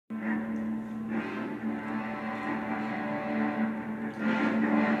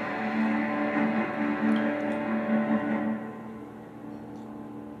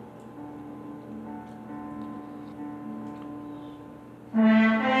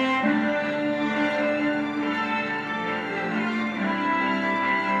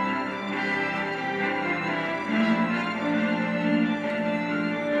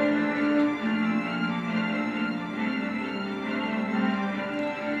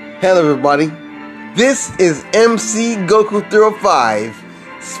Hello everybody, this is MC Goku 05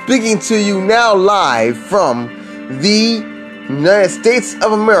 speaking to you now live from the United States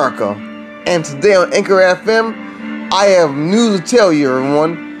of America. And today on Anchor FM, I have news to tell you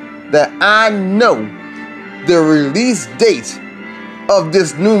everyone that I know the release date of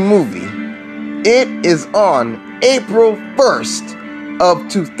this new movie. It is on April 1st of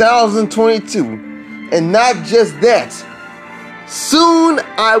 2022. And not just that, soon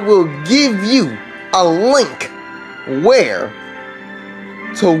I will give you a link where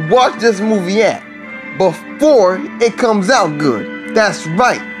to watch this movie at before it comes out good. That's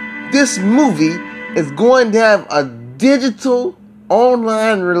right. This movie is going to have a digital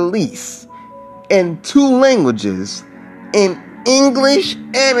online release in 2 languages, in English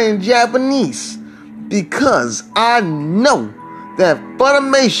and in Japanese, because I know that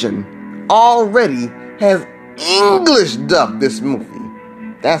Funimation already has English dubbed this movie.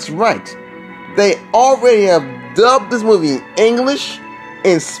 That's right. They already have dubbed this movie in English,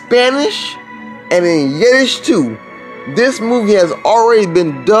 in Spanish, and in Yiddish too. This movie has already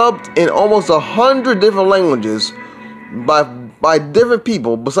been dubbed in almost 100 different languages by different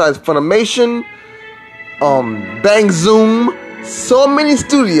people besides Funimation, Bang Zoom. So many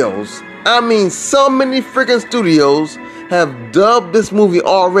studios, so many freaking studios have dubbed this movie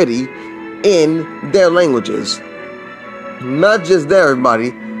already in their languages. Not just that,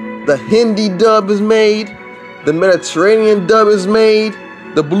 everybody. The Hindi dub is made, the Mediterranean dub is made,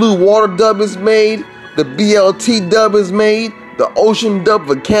 the Blue Water dub is made, the BLT dub is made, the Ocean dub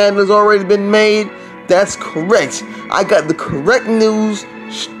for Canada has already been made. That's correct. I got the correct news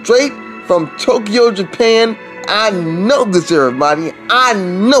straight from Tokyo, Japan. I know this, everybody. I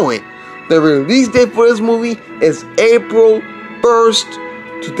know it. The release date for this movie is April 1st,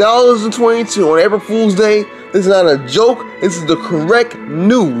 2022, on April Fool's Day. This is not a joke. This is the correct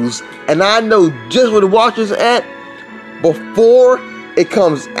news. And I know just where to watch this at. Before it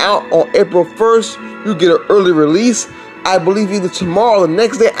comes out on April 1st, you get an early release. I believe either tomorrow or the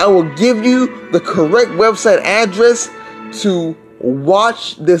next day, I will give you the correct website address to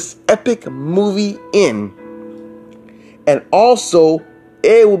watch this epic movie in. And also,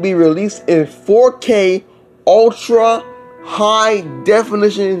 it will be released in 4K Ultra High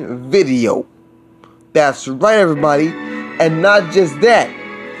Definition video. That's right, everybody. And not just that,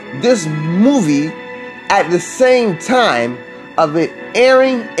 this movie, at the same time of it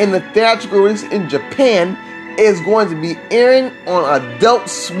airing in the theatrical release in Japan, is going to be airing on Adult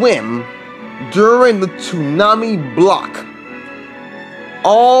Swim during the Toonami block,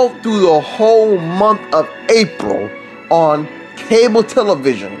 all through the whole month of April on cable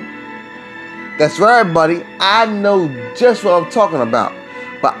television. That's right, everybody. I know just what I'm talking about.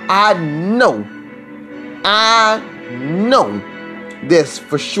 But I know this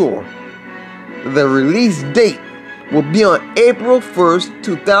for sure. The release date will be on April 1st,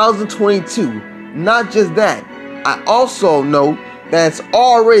 2022. Not just that, I also know that it's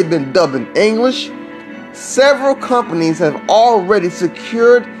already been dubbed in English. Several companies have already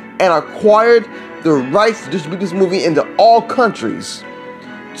secured and acquired the rights to distribute this movie into all countries.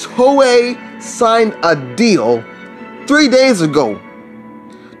 Toei signed a deal 3 days ago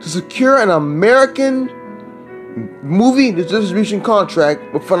to secure an American movie distribution contract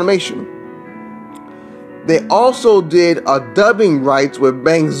with Funimation. They also did a dubbing rights with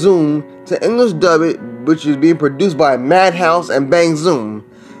Bang Zoom to English dub it, which is being produced by Madhouse and Bang Zoom.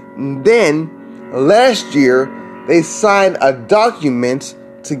 Then, last year, they signed a document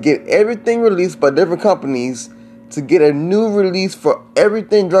to get everything released by different companies, to get a new release for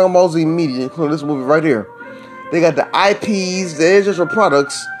everything Dragon Ball Z media, including this movie right here. They got the IPs, the individual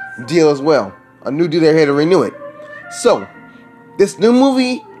products deal as well. A new deal, they're here to renew it. So, this new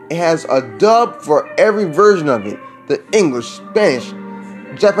movie, it has a dub for every version of it. The English, Spanish,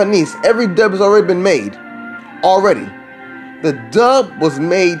 Japanese, every dub has already been made. Already. The dub was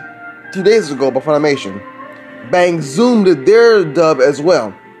made 2 days ago by Funimation. Bang Zoom did their dub as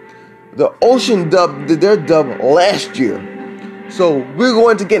well. The Ocean dub did their dub last year. So we're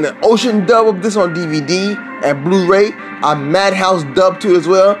going to get an Ocean dub of this on DVD and Blu-ray. A Madhouse dub too as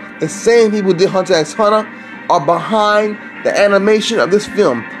well. The same people who did Hunter x Hunter are behind the animation of this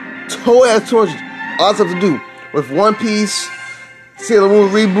film. Toei has too much other stuff to do with One Piece, Sailor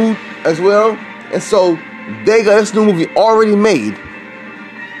Moon reboot as well. And so they got this new movie already made.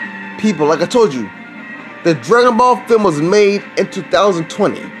 People, like I told you, the Dragon Ball film was made in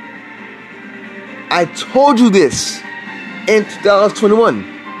 2020. I told you this in 2021.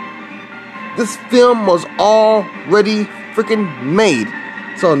 This film was already freaking made.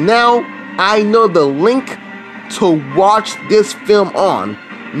 So now I know the link to watch this film on.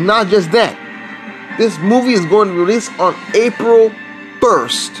 Not just that. This movie is going to be released on April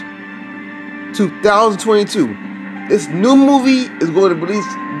 1st, 2022. This new movie is going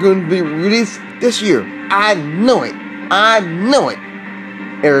to be released this year. I know it.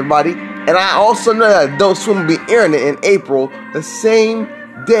 Everybody. And I also know that Adult Swim will be airing it in April, the same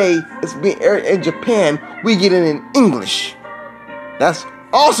day it's being aired in Japan. We get it in English. That's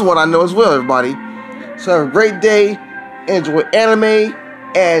also what I know as well, everybody. So have a great day. Enjoy anime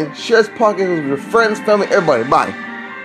and share this podcast with your friends, family, everybody. Bye.